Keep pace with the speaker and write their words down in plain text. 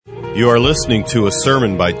You are listening to a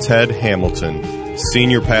sermon by Ted Hamilton,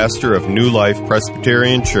 Senior Pastor of New Life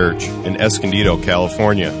Presbyterian Church in Escondido,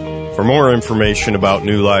 California. For more information about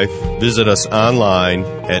New Life, visit us online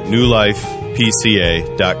at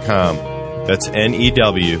newlifepca.com. That's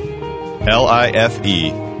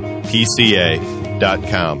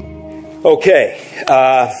NEWLIFEPCA.com. Okay,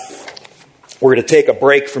 we're going to take a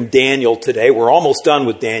break from Daniel today. We're almost done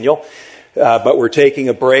with Daniel. But we're taking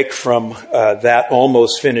a break from that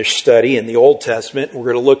almost finished study in the Old Testament. We're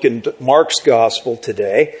going to look into Mark's Gospel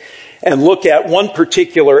today and look at one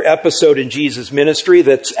particular episode in Jesus' ministry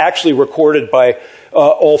that's actually recorded by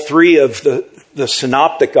all three of the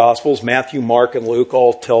synoptic Gospels, Matthew, Mark, and Luke,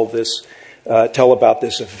 all tell about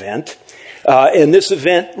this event. And this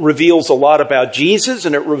event reveals a lot about Jesus,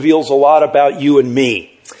 and it reveals a lot about you and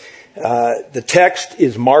me. The text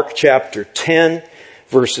is Mark chapter 10.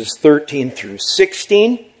 Verses 13 through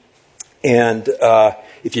 16. And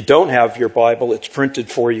if you don't have your Bible, it's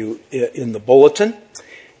printed for you in the bulletin.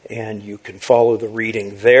 And you can follow the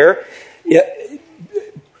reading there. It's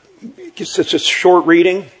a short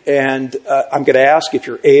reading. And I'm going to ask if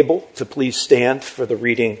you're able to please stand for the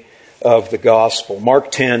reading of the Gospel.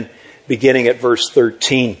 Mark 10, beginning at verse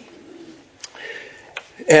 13.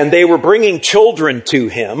 And they were bringing children to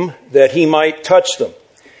him that he might touch them.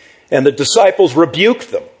 And the disciples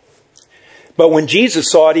rebuked them. But when Jesus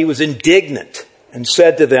saw it, he was indignant and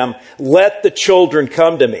said to them, "Let the children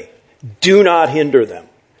come to me. Do not hinder them,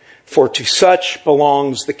 for to such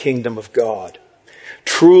belongs the kingdom of God.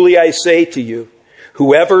 Truly I say to you,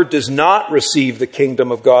 whoever does not receive the kingdom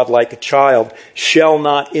of God like a child shall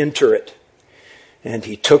not enter it." And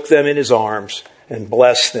he took them in his arms and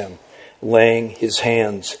blessed them, laying his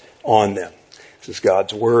hands on them. This is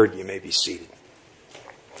God's word. You may be seated.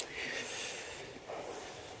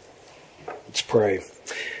 Let's pray.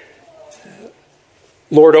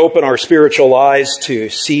 Lord, open our spiritual eyes to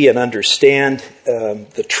see and understand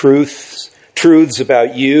the truths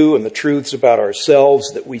about you and the truths about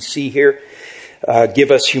ourselves that we see here.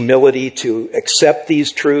 Give us humility to accept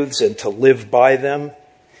these truths and to live by them.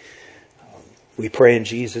 We pray in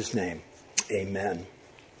Jesus' name. Amen.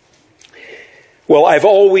 Well, I've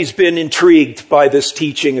always been intrigued by this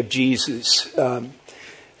teaching of Jesus.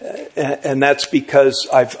 And that's because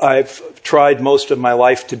I've tried most of my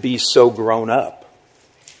life to be so grown up,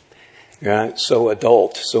 so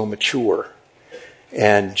adult, so mature.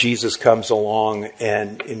 And Jesus comes along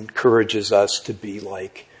and encourages us to be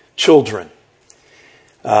like children.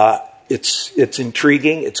 It's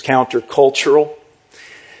intriguing. It's countercultural.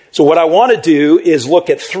 So what I want to do is look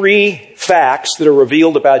at three facts that are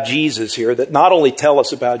revealed about Jesus here that not only tell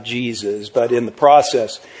us about Jesus, but in the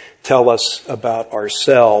process tell us about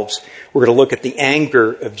ourselves. We're going to look at the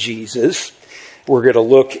anger of Jesus. We're going to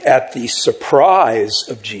look at the surprise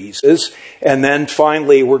of Jesus. And then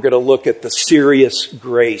finally, we're going to look at the serious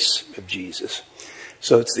grace of Jesus.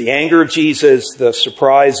 So it's the anger of Jesus, the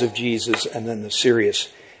surprise of Jesus, and then the serious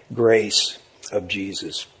grace of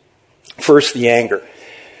Jesus. First, the anger.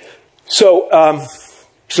 So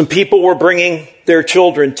some people were bringing their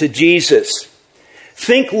children to Jesus.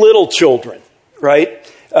 Think little children, right?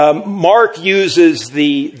 Mark uses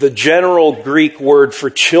the general Greek word for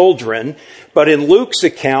children, but in Luke's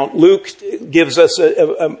account, Luke gives us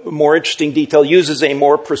a more interesting detail, uses a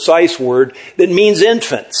more precise word that means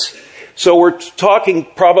infants. So we're talking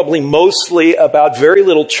probably mostly about very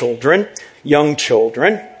little children, young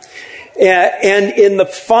children. And in the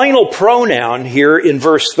final pronoun here in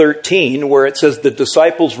verse 13, where it says the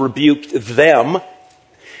disciples rebuked them,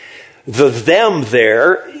 the them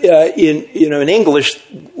there, in English,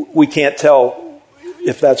 we can't tell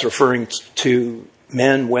if that's referring to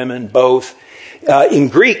men, women, both. In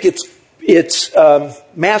Greek, it's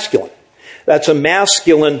masculine. That's a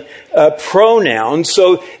masculine pronoun.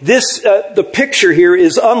 So the picture here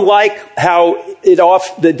is unlike how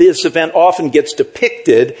this event often gets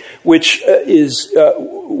depicted, which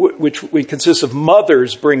consists of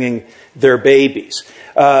mothers bringing their babies.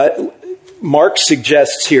 Mark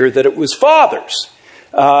suggests here that it was fathers.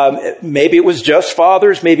 Maybe it was just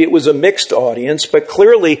fathers, maybe it was a mixed audience, but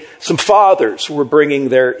clearly some fathers were bringing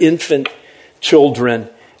their infant children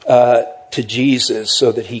to Jesus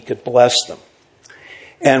so that he could bless them.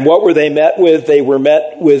 And what were they met with? They were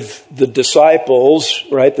met with the disciples,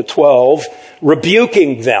 right, the 12,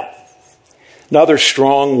 rebuking them. Another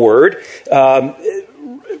strong word,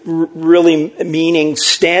 really meaning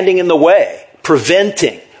standing in the way,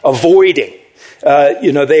 preventing, avoiding.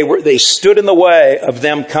 They stood in the way of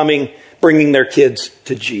them bringing their kids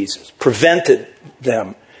to Jesus, prevented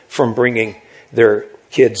them from bringing their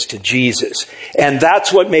kids to Jesus. And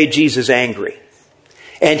that's what made Jesus angry.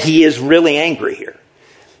 And he is really angry here.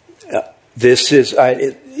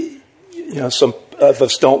 Some of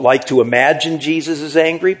us don't like to imagine Jesus is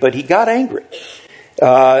angry, but he got angry.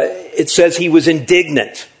 It says he was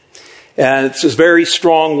indignant. And it's a very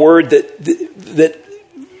strong word that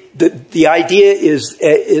the idea is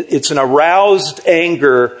it's an aroused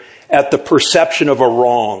anger at the perception of a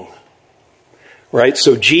wrong. Right?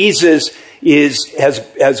 So Jesus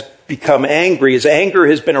has become angry. His anger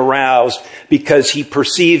has been aroused because he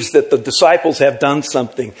perceives that the disciples have done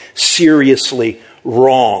something seriously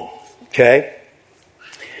wrong. Okay?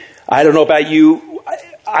 I don't know about you.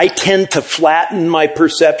 I tend to flatten my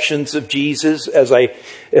perceptions of Jesus as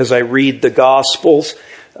I read the Gospels.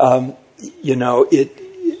 As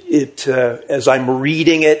I'm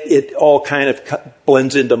reading it, it all kind of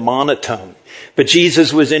blends into monotone. But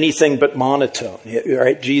Jesus was anything but monotone,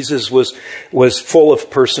 right? Jesus was full of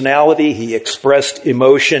personality. He expressed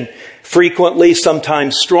emotion frequently,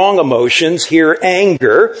 sometimes strong emotions, here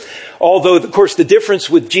anger. Although, of course, the difference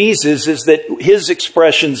with Jesus is that his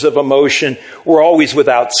expressions of emotion were always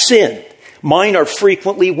without sin. Mine are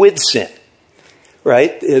frequently with sin,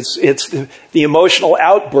 right? It's the emotional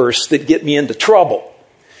outbursts that get me into trouble.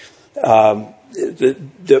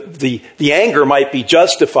 The anger might be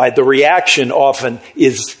justified. The reaction often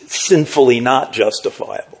is sinfully not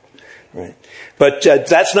justifiable, right? But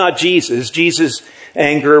that's not Jesus. Jesus'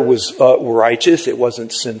 anger was righteous. It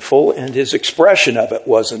wasn't sinful, and his expression of it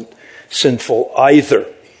wasn't sinful either.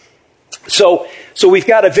 So we've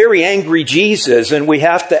got a very angry Jesus, and we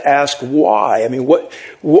have to ask why. I mean, what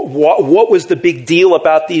was the big deal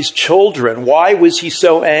about these children? Why was he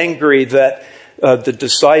so angry that the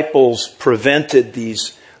disciples prevented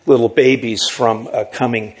these little babies from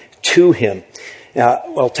coming to him?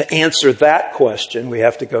 Well, to answer that question, we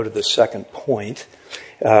have to go to the second point,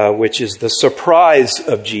 which is the surprise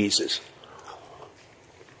of Jesus.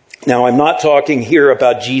 Now, I'm not talking here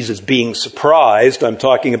about Jesus being surprised. I'm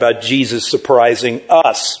talking about Jesus surprising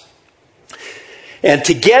us. And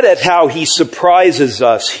to get at how he surprises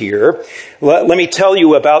us here, let me tell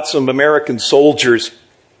you about some American soldiers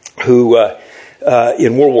who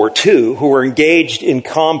in World War II, who were engaged in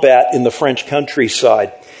combat in the French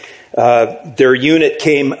countryside. Their unit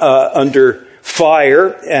came under fire,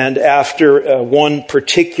 and after one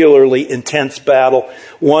particularly intense battle,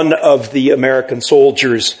 one of the American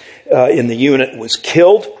soldiers in the unit was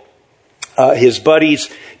killed. His buddies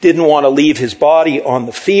didn't want to leave his body on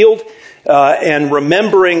the field, and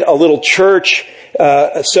remembering a little church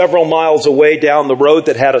several miles away down the road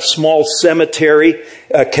that had a small cemetery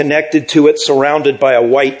connected to it, surrounded by a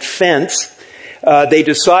white fence, they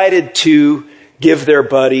decided to give their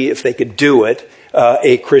buddy, if they could do it,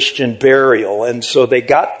 a Christian burial. And so they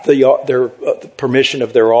got the permission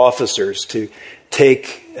of their officers to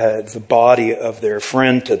take the body of their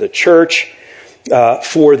friend to the church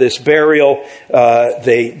for this burial.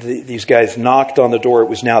 These guys knocked on the door. It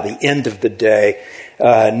was now the end of the day.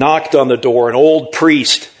 Knocked on the door. An old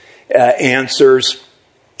priest answers,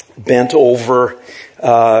 bent over,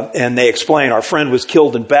 and they explain, our friend was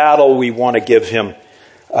killed in battle. We want to give him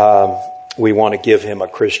a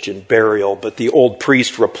Christian burial. But the old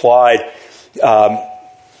priest replied,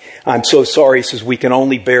 I'm so sorry. He says, we can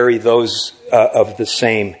only bury those of the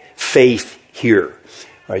same faith here.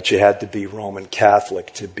 Right? You had to be Roman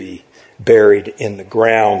Catholic to be buried in the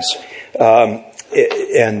grounds.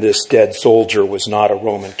 And this dead soldier was not a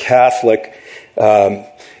Roman Catholic.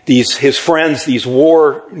 His friends, these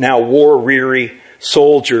war-weary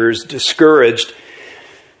soldiers, discouraged,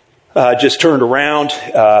 just turned around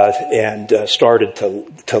and started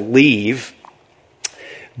to leave.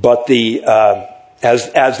 But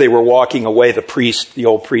as they were walking away, the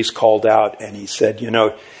old priest called out and he said, you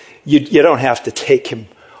don't have to take him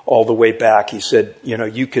all the way back. He said,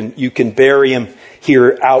 you can bury him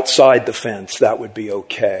here outside the fence. That would be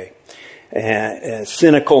okay. And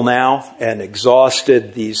cynical now and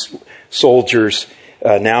exhausted, these soldiers,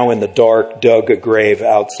 now in the dark, dug a grave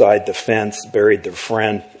outside the fence, buried their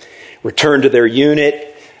friend, returned to their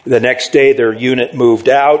unit. The next day, their unit moved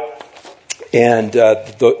out, and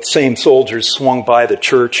the same soldiers swung by the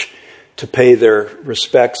church to pay their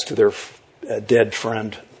respects to their dead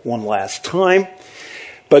friend one last time.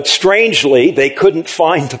 But strangely, they couldn't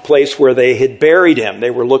find the place where they had buried him.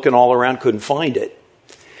 They were looking all around, couldn't find it.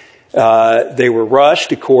 They were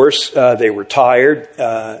rushed, of course. They were tired,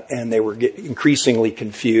 and they were increasingly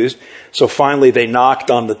confused. So finally, they knocked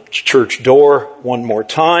on the church door one more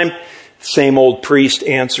time. The same old priest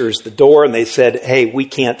answers the door, and they said, hey, we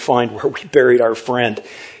can't find where we buried our friend.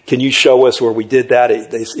 Can you show us where we did that?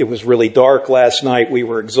 It was really dark last night. We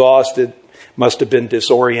were exhausted. Must have been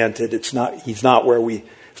disoriented. He's not where we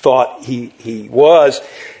thought he was.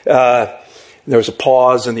 There was a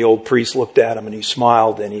pause, and the old priest looked at him and he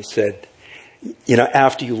smiled and he said,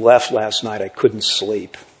 after you left last night, I couldn't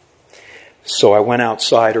sleep. So I went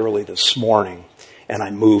outside early this morning and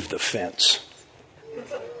I moved the fence.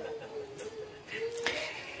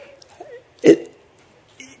 Isn't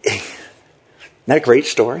that a great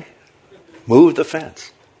story? Move the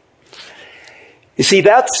fence. You see,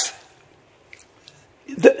 that's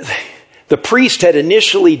the priest had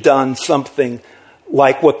initially done something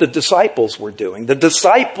like what the disciples were doing. The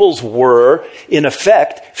disciples were, in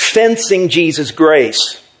effect, fencing Jesus'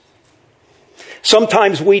 grace.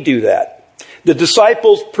 Sometimes we do that. The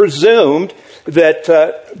disciples presumed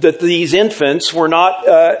that these infants were not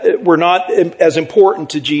as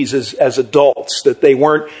important to Jesus as adults, that they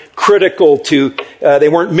weren't they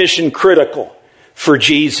weren't mission critical for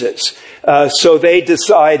Jesus. So they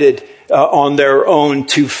decided on their own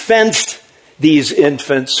to fence these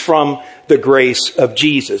infants from the grace of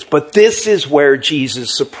Jesus. But this is where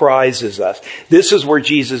Jesus surprises us. This is where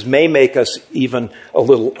Jesus may make us even a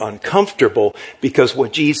little uncomfortable, because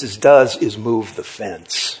what Jesus does is move the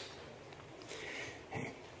fence.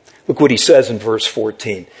 Look what he says in verse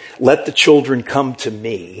 14. Let the children come to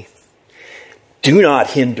me. Do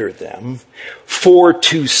not hinder them, for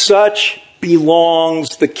to such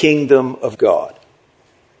belongs the kingdom of God.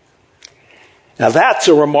 Now that's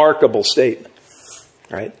a remarkable statement.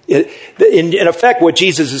 Right? In effect, what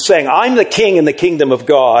Jesus is saying, I'm the king in the kingdom of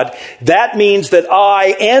God. That means that I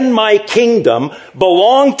and my kingdom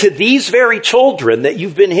belong to these very children that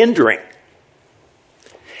you've been hindering.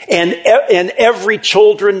 And every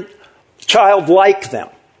child like them.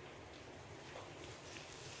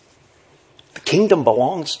 The kingdom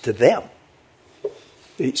belongs to them.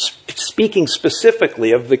 He's speaking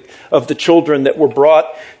specifically of the children that were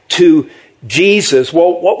brought to Jesus.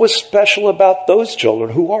 Well, what was special about those children?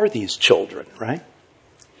 Who are these children, right?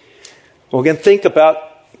 Well, again, think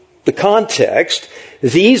about the context.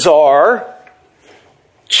 These are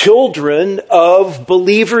children of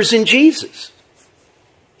believers in Jesus.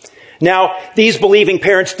 Now, these believing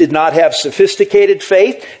parents did not have sophisticated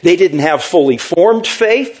faith. They didn't have fully formed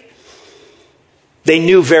faith. They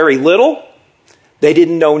knew very little. They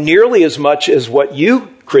didn't know nearly as much as what you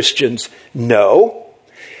Christians know.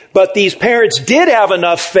 But these parents did have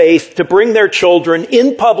enough faith to bring their children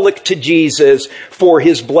in public to Jesus for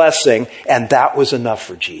his blessing, and that was enough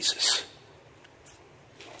for Jesus.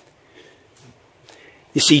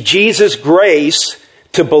 You see, Jesus' grace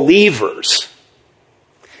to believers,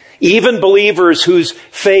 even believers whose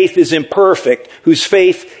faith is imperfect, whose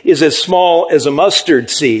faith is as small as a mustard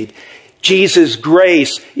seed, Jesus'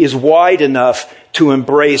 grace is wide enough to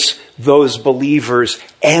embrace those believers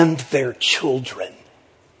and their children.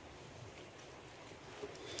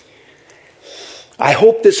 I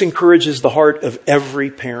hope this encourages the heart of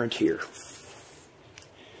every parent here.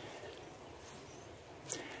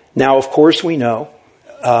 Now, of course, we know,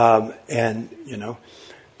 the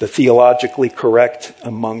theologically correct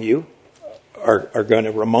among you are going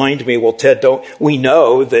to remind me, well, Ted, we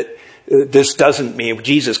know that this doesn't mean,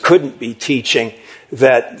 Jesus couldn't be teaching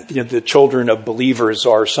that the children of believers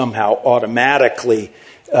are somehow automatically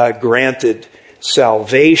granted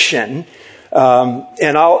salvation.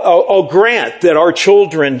 And I'll grant that our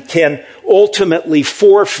children can ultimately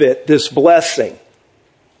forfeit this blessing,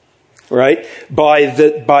 right? By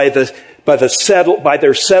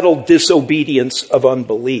their settled disobedience of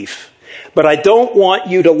unbelief. But I don't want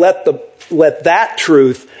you to let that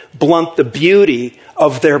truth blunt the beauty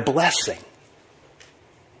of their blessing.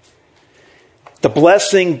 The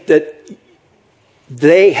blessing that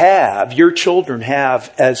they have, your children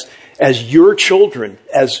have as your children,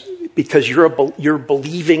 because you're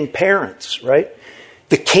believing parents, right?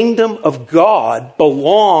 The kingdom of God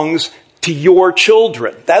belongs to your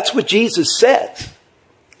children. That's what Jesus says.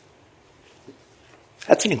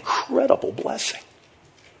 That's an incredible blessing.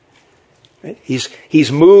 Right?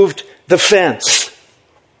 He's moved the fence.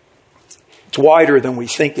 It's wider than we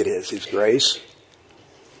think it is, his grace.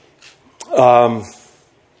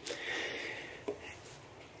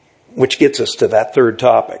 Which gets us to that third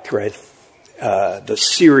topic, right? The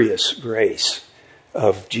serious grace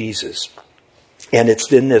of Jesus. And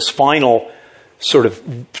it's in this final sort of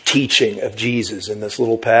teaching of Jesus in this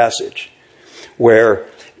little passage where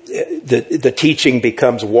the teaching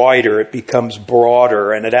becomes wider, it becomes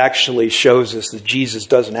broader, and it actually shows us that Jesus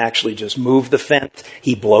doesn't actually just move the fence,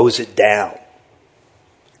 he blows it down.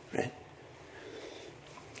 Right?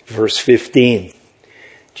 Verse 15,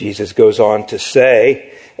 Jesus goes on to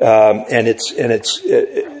say,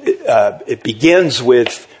 it begins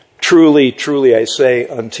with Truly, truly, I say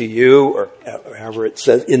unto you, or however it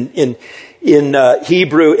says in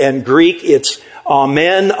Hebrew and Greek, it's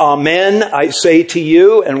amen, amen, I say to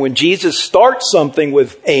you. And when Jesus starts something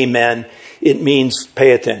with amen, it means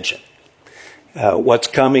pay attention. What's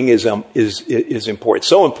coming is important.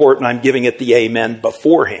 So important, I'm giving it the amen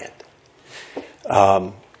beforehand.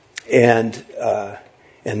 And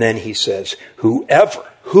then he says,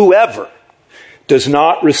 whoever does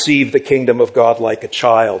not receive the kingdom of God like a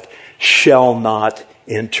child shall not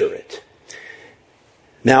enter it.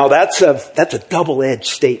 Now that's a double-edged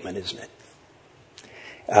statement, isn't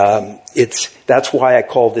it? That's why I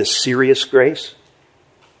call this serious grace.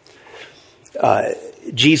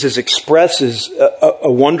 Jesus expresses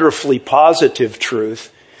a wonderfully positive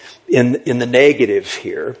truth in the negative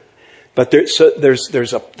here, but there's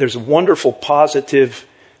a wonderful positive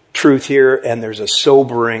truth here, and there's a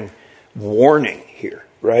sobering warning here,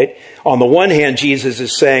 right? On the one hand, Jesus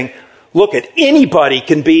is saying, look, anybody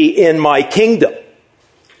can be in my kingdom.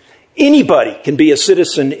 Anybody can be a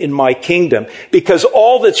citizen in my kingdom, because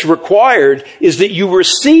all that's required is that you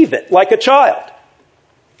receive it like a child.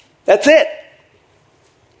 That's it.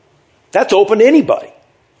 That's open to anybody.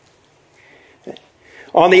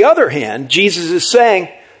 On the other hand, Jesus is saying,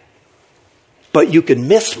 but you can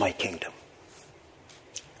miss my kingdom.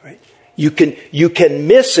 Right? You can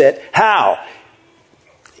miss it. How?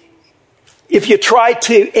 If you try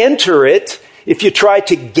to enter it, if you try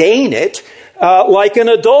to gain it like an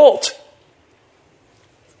adult.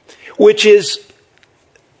 This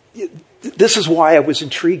is why I was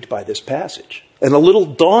intrigued by this passage and a little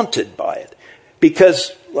daunted by it.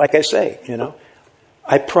 Because, like I say,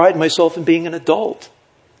 I pride myself in being an adult.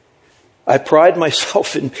 I pride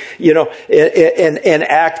myself in, in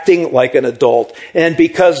acting like an adult. And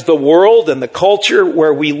because the world and the culture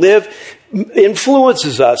where we live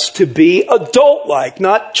influences us to be adult-like,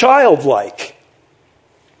 not childlike.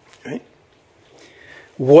 Right?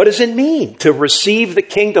 What does it mean to receive the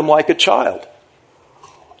kingdom like a child?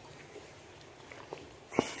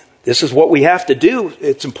 This is what we have to do.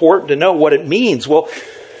 It's important to know what it means. Well,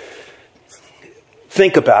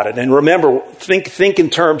 think about it. And remember, think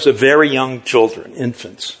in terms of very young children,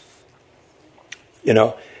 infants.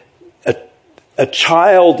 A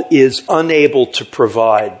child is unable to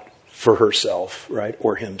provide for herself, right,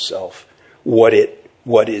 or himself, what it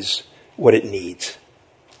needs,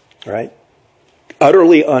 right?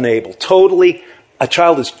 Utterly unable. A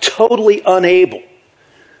child is totally unable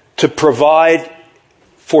to provide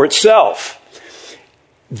for itself.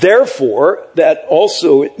 Therefore, that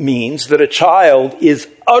also means that a child is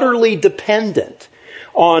utterly dependent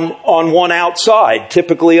on one outside,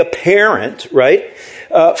 typically a parent, right,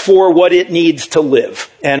 for what it needs to live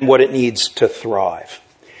and what it needs to thrive.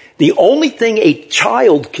 The only thing a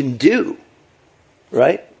child can do,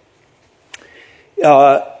 right,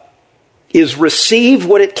 is receive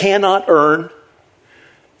what it cannot earn,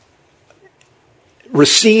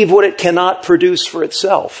 receive what it cannot produce for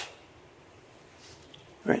itself.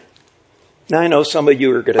 Right? Now, I know some of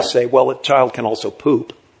you are going to say, well, a child can also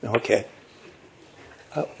poop. Okay.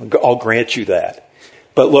 I'll grant you that.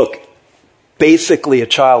 But look, basically a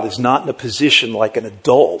child is not in a position like an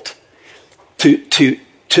adult to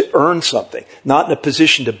earn something, not in a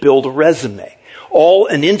position to build a resume. All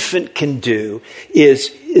an infant can do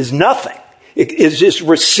is nothing. It is just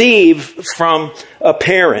receive from a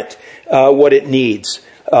parent what it needs.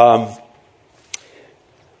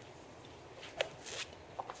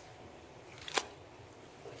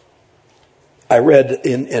 I read,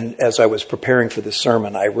 as I was preparing for this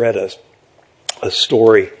sermon, I read a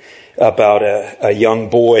story about a young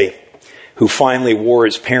boy who finally wore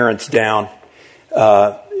his parents down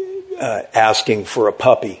asking for a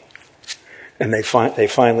puppy. And they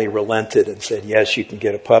finally relented and said, yes, you can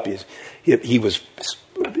get a puppy. He was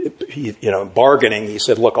bargaining. He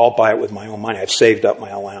said, look, I'll buy it with my own money. I've saved up my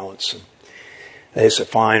allowance. And they said,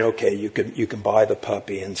 fine, okay, you can buy the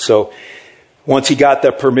puppy. And so once he got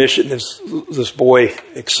that permission, this boy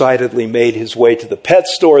excitedly made his way to the pet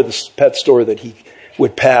store that he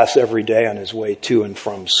would pass every day on his way to and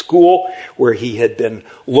from school, where he had been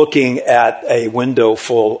looking at a window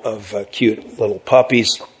full of cute little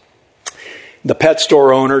puppies. The pet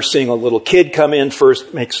store owner, seeing a little kid come in,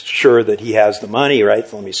 first makes sure that he has the money, right?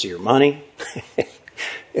 Let me see your money.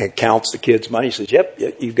 And counts the kid's money. He says, yep,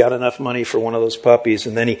 you've got enough money for one of those puppies.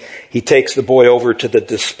 And then he takes the boy over to the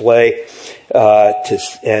display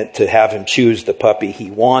to have him choose the puppy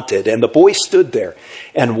he wanted. And the boy stood there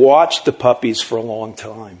and watched the puppies for a long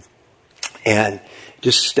time and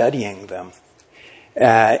just studying them.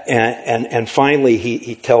 And finally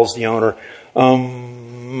he tells the owner,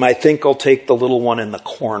 I think I'll take the little one in the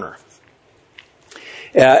corner.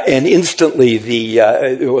 And instantly the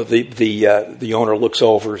owner looks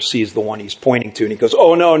over, sees the one he's pointing to, and he goes,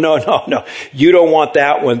 "Oh, no. You don't want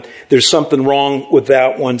that one. There's something wrong with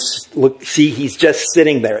that one. Look, see, he's just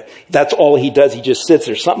sitting there." That's all he does. He just sits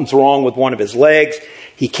there. Something's wrong with one of his legs.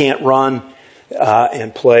 He can't run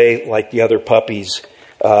and play like the other puppies.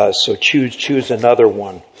 So choose another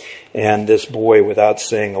one. And this boy, without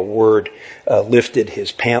saying a word, lifted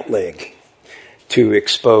his pant leg to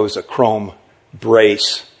expose a chrome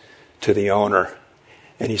brace to the owner.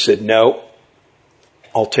 And he said, "No,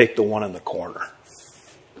 I'll take the one in the corner."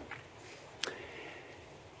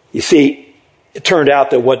 You see, it turned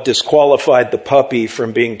out that what disqualified the puppy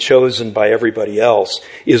from being chosen by everybody else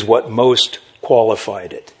is what most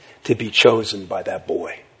qualified it to be chosen by that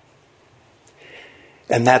boy.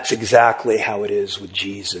 And that's exactly how it is with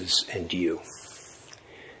Jesus and you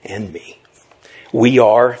and me. We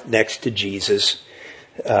are, next to Jesus,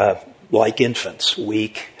 like infants,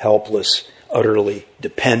 weak, helpless, utterly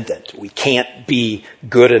dependent. We can't be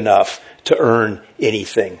good enough to earn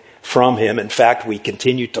anything from him. In fact, we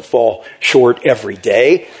continue to fall short every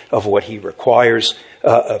day of what he requires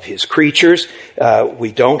of his creatures.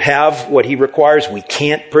 We don't have what he requires. We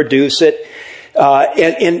can't produce it.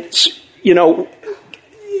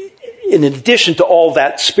 In addition to all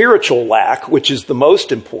that spiritual lack, which is the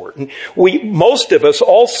most important, most of us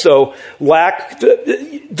also lack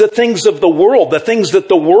the things of the world, the things that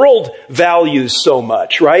the world values so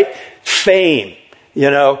much, right? Fame,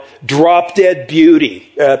 drop-dead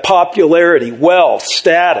beauty, popularity, wealth,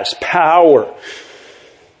 status, power.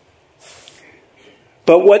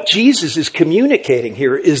 But what Jesus is communicating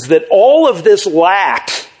here is that all of this lack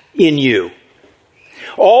in you,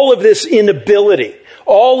 all of this inability,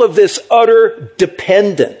 all of this utter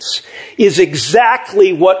dependence is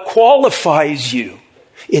exactly what qualifies you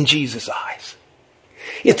in Jesus' eyes.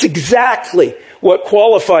 It's exactly what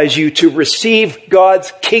qualifies you to receive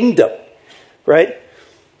God's kingdom, right?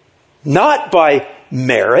 Not by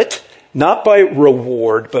merit, not by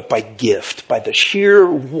reward, but by gift, by the sheer,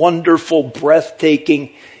 wonderful,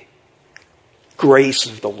 breathtaking grace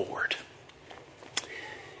of the Lord.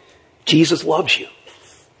 Jesus loves you,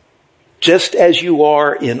 just as you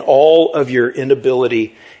are in all of your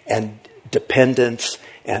inability and dependence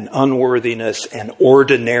and unworthiness and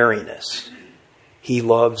ordinariness. He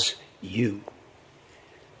loves you.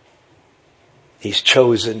 He's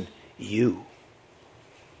chosen you.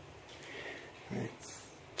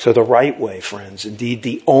 So the right way, friends, indeed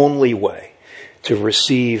the only way to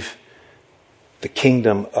receive the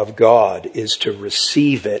kingdom of God is to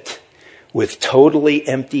receive it with totally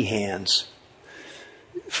empty hands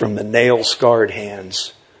from the nail-scarred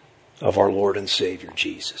hands of our Lord and Savior,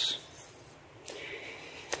 Jesus.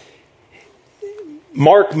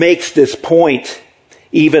 Mark makes this point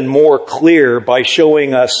even more clear by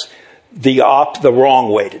showing us the wrong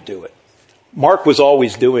way to do it. Mark was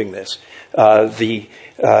always doing this. The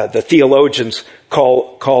theologians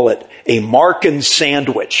call it a Markan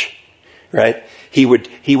sandwich, right? He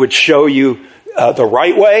would show you the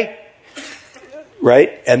right way,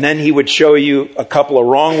 right? And then he would show you a couple of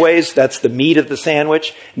wrong ways. That's the meat of the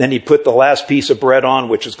sandwich. And then he'd put the last piece of bread on,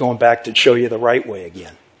 which is going back to show you the right way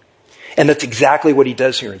again. And that's exactly what he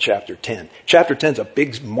does here in chapter 10. Chapter 10 is a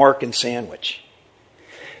big Markan sandwich.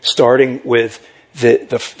 Starting with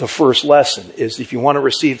the first lesson is if you want to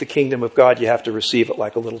receive the kingdom of God, you have to receive it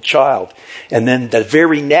like a little child. And then the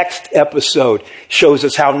very next episode shows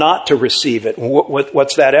us how not to receive it. And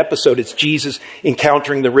what's that episode? It's Jesus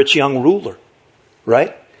encountering the rich young ruler.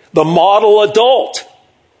 Right? The model adult.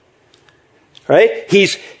 Right?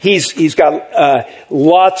 He's got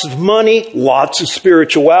lots of money, lots of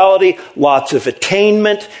spirituality, lots of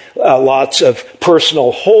attainment, lots of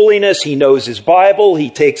personal holiness. He knows his Bible. He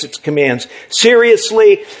takes its commands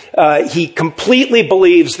seriously. He completely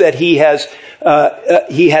believes that he has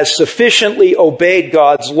sufficiently obeyed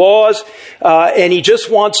God's laws, and he just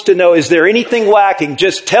wants to know, is there anything lacking?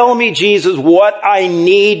 Just tell me, Jesus, what I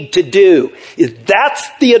need to do. That's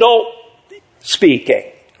the adult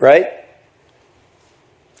speaking, right?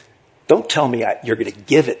 Don't tell me you're going to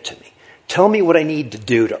give it to me. Tell me what I need to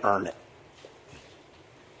do to earn it.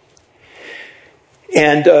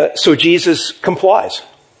 And so Jesus complies.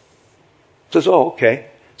 Says, oh, okay,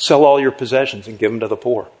 sell all your possessions and give them to the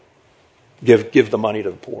poor. Give the money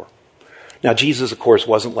to the poor. Now, Jesus, of course,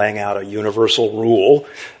 wasn't laying out a universal rule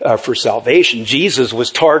for salvation. Jesus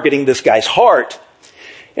was targeting this guy's heart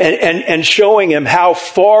and showing him how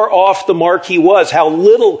far off the mark he was, how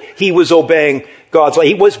little he was obeying God's law.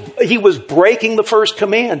 He was breaking the first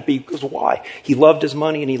command because why? He loved his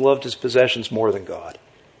money and he loved his possessions more than God.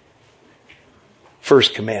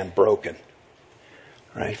 First command broken,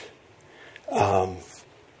 right?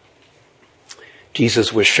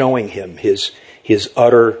 Jesus was showing him his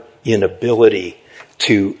utter inability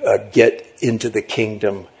to get into the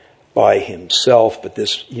kingdom by himself. But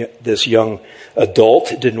this young adult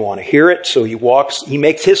didn't want to hear it, so he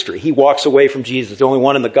makes history. He walks away from Jesus. The only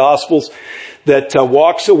one in the Gospels that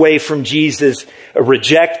walks away from Jesus,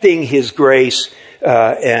 rejecting his grace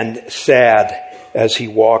and sad as he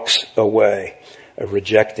walks away,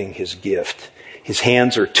 rejecting his gift. His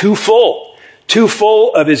hands are too full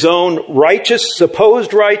of his own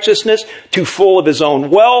supposed righteousness, too full of his own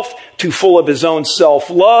wealth, too full of his own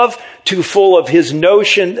self-love, too full of his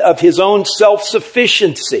notion of his own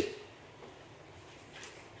self-sufficiency.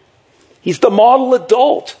 He's the model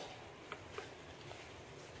adult.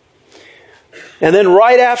 And then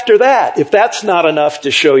right after that, if that's not enough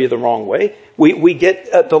to show you the wrong way, we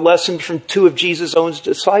get the lesson from two of Jesus' own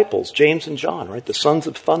disciples, James and John, right? The sons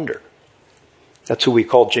of thunder. That's who we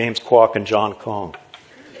call James Kwok and John Kong.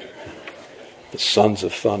 The sons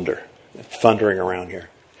of thunder. Thundering around here.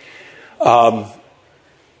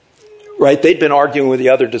 Right? They'd been arguing with the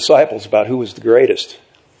other disciples about who was the greatest.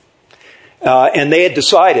 And they had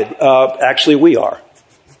decided, actually we are.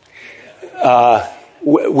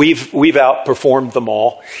 We've outperformed them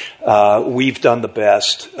all. We've done the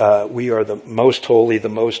best. We are the most holy, the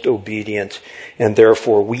most obedient, and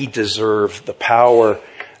therefore we deserve the power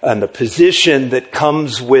and the position that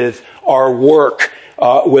comes with our work,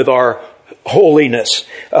 with our holiness.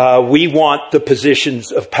 We want the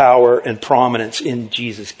positions of power and prominence in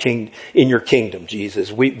Jesus' in your kingdom,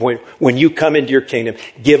 Jesus. When you come into your kingdom,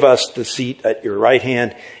 give us the seat at your right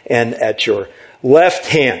hand and at your left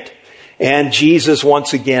hand. And Jesus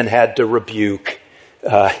once again had to rebuke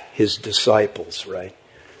his disciples, right?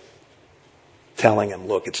 Telling him,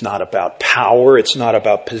 look, it's not about power. It's not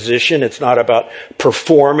about position. It's not about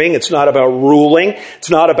performing. It's not about ruling. It's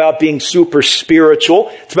not about being super spiritual.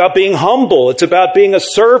 It's about being humble. It's about being a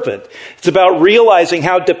servant. It's about realizing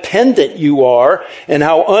how dependent you are and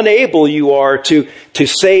how unable you are to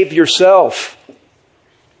save yourself.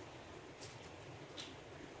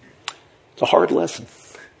 It's a hard lesson.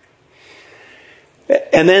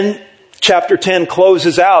 And then chapter 10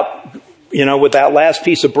 closes out, with that last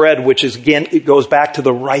piece of bread, which is, again, it goes back to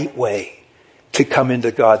the right way to come into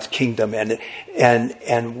God's kingdom. And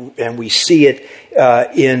we see it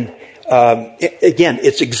again,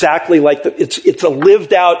 it's exactly like it's a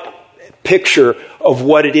lived out picture of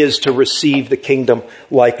what it is to receive the kingdom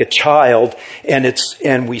like a child.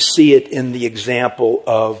 And we see it in the example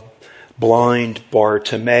of blind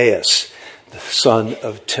Bartimaeus, the son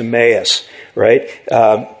of Timaeus, right?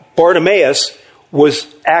 Bartimaeus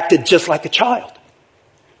acted just like a child,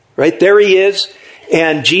 right? There he is,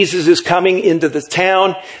 and Jesus is coming into the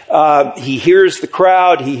town. He hears the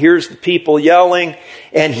crowd, he hears the people yelling,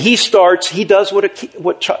 and he does what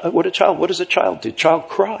does a child do? Child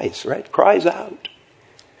cries, right? Cries out.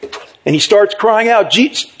 And he starts crying out,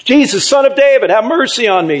 Jesus, Son of David, have mercy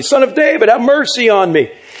on me. Son of David, have mercy on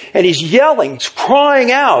me. And he's yelling,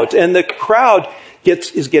 crying out, and the crowd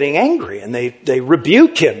is getting angry, and they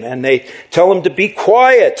rebuke him, and they tell him to be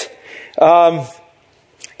quiet. So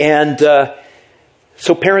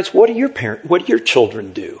parents, what do your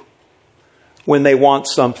children do when they want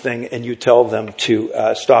something and you tell them to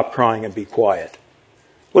stop crying and be quiet?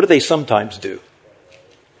 What do they sometimes do?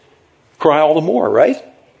 Cry all the more, right?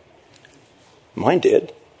 Mine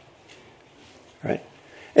did. Right?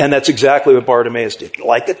 And that's exactly what Bartimaeus did.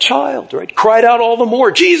 Like a child, right? Cried out all the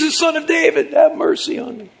more, Jesus, Son of David, have mercy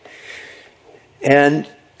on me. And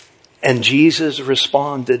Jesus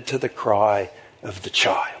responded to the cry of the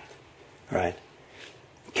child, right?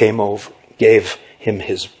 Came over, gave him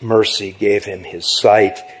his mercy, gave him his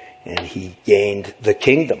sight, and he gained the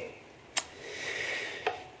kingdom.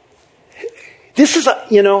 This is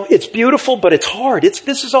it's beautiful, but it's hard.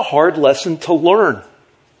 This is a hard lesson to learn.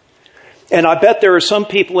 And I bet there are some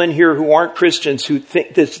people in here who aren't Christians who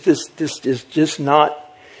think this is just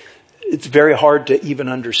not, it's very hard to even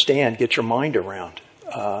understand, get your mind around.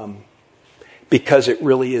 Because it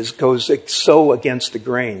really goes so against the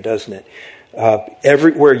grain, doesn't it?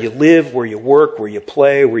 Everywhere you live, where you work, where you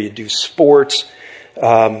play, where you do sports,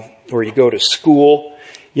 where you go to school,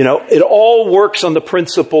 it all works on the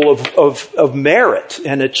principle of merit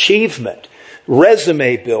and achievement.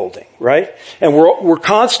 Resume building, right? And we're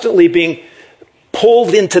constantly being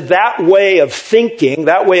pulled into that way of thinking,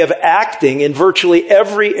 that way of acting in virtually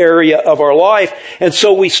every area of our life. And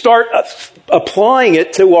so we start applying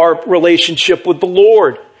it to our relationship with the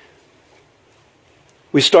Lord.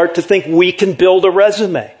 We start to think we can build a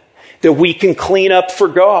resume, that we can clean up for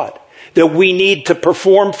God, that we need to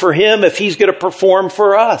perform for him if he's going to perform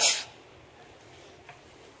for us.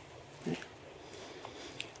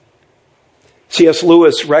 C.S.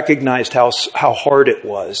 Lewis recognized how hard it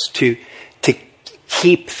was to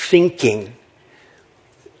keep thinking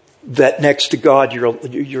that next to God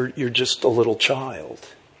you're just a little child.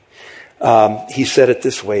 He said it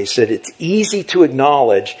this way. He said, it's easy to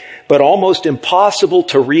acknowledge, but almost impossible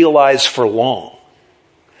to realize for long,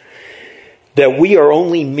 that we are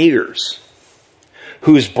only mirrors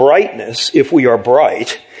whose brightness, if we are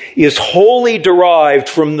bright, is wholly derived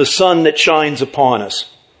from the sun that shines upon us.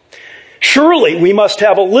 Surely we must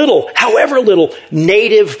have a little, however little,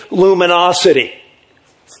 native luminosity.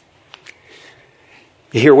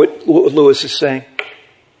 You hear what Lewis is saying?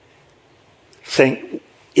 Saying,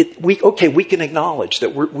 we can acknowledge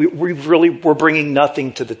that we're bringing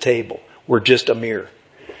nothing to the table. We're just a mirror.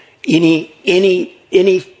 Any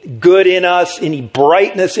good in us, any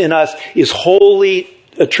brightness in us is wholly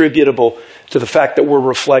attributable to the fact that we're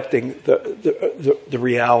reflecting the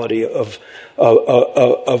reality of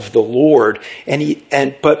the Lord.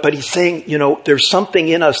 But he's saying, there's something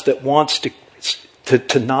in us that wants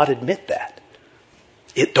to not admit that.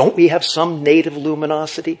 Don't we have some native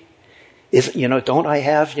luminosity? Don't I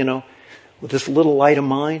have, with this little light of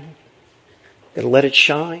mine, gotta let it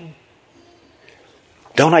shine?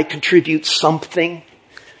 Don't I contribute something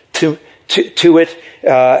to it?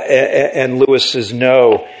 And Lewis says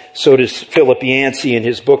no. So does Philip Yancey in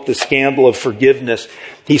his book, The Scandal of Forgiveness.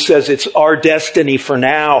 He says it's our destiny for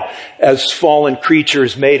now as fallen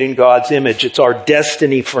creatures made in God's image. It's our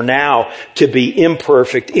destiny for now to be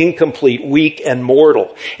imperfect, incomplete, weak, and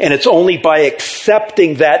mortal. And it's only by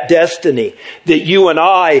accepting that destiny that you and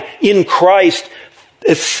I, in Christ,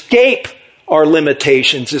 escape our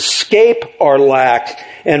limitations, escape our lack,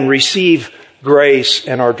 and receive grace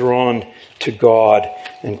and are drawn to God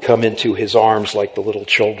and come into his arms like the little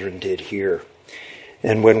children did here.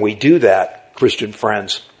 And when we do that, Christian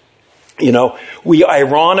friends, we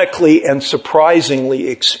ironically and surprisingly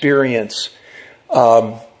experience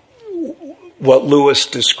what Lewis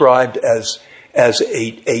described as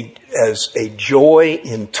a joy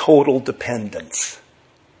in total dependence.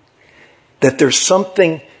 That there's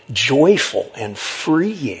something joyful and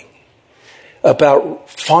freeing about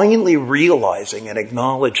finally realizing and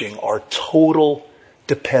acknowledging our total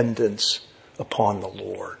dependence upon the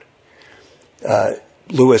Lord.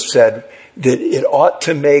 Lewis said that it ought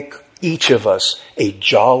to make each of us a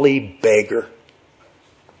jolly beggar.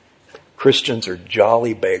 Christians are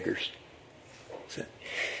jolly beggars.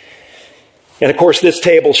 And of course, this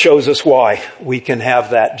table shows us why we can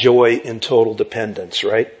have that joy in total dependence,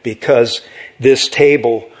 right? Because this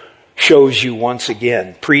table shows you once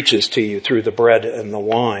again, preaches to you through the bread and the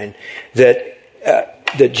wine, that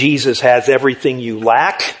Jesus has everything you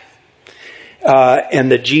lack,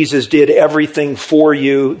 and that Jesus did everything for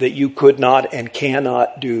you that you could not and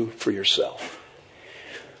cannot do for yourself.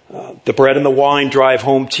 The bread and the wine drive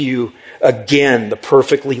home to you again the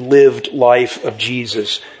perfectly lived life of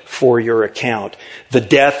Jesus for your account. The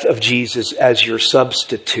death of Jesus as your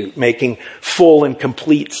substitute, making full and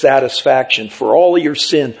complete satisfaction for all of your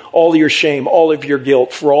sin, all of your shame, all of your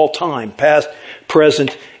guilt for all time, past,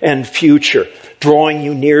 present, and future, drawing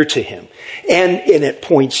you near to him. And it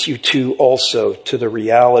points you also to the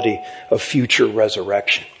reality of future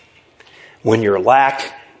resurrection. When your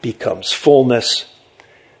lack becomes fullness,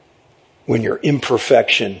 when your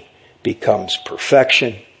imperfection becomes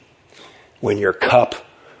perfection, when your cup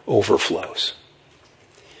overflows.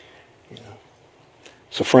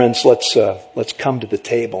 So friends, let's come to the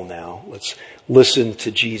table now. Let's listen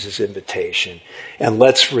to Jesus' invitation, and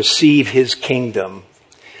let's receive his kingdom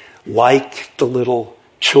like the little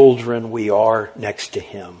children we are next to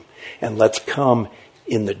him. And let's come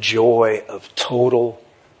in the joy of total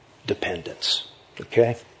dependence.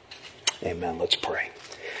 Okay? Amen. Let's pray.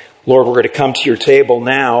 Lord, we're going to come to your table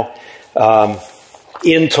now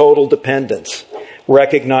in total dependence,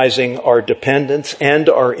 recognizing our dependence and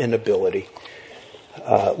our inability.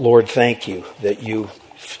 Lord, thank you that you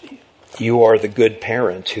are the good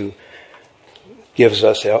parent who gives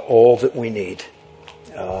us all that we need.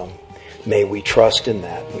 May we trust in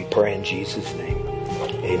that. We pray in Jesus' name.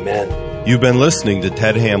 Amen. You've been listening to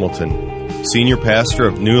Ted Hamilton, Senior Pastor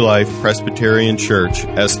of New Life Presbyterian Church,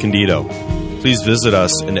 Escondido. Please visit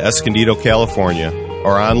us in Escondido, California,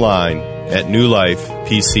 or online at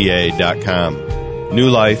newlifepca.com.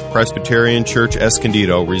 New Life Presbyterian Church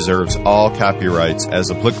Escondido reserves all copyrights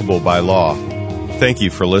as applicable by law. Thank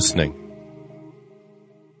you for listening.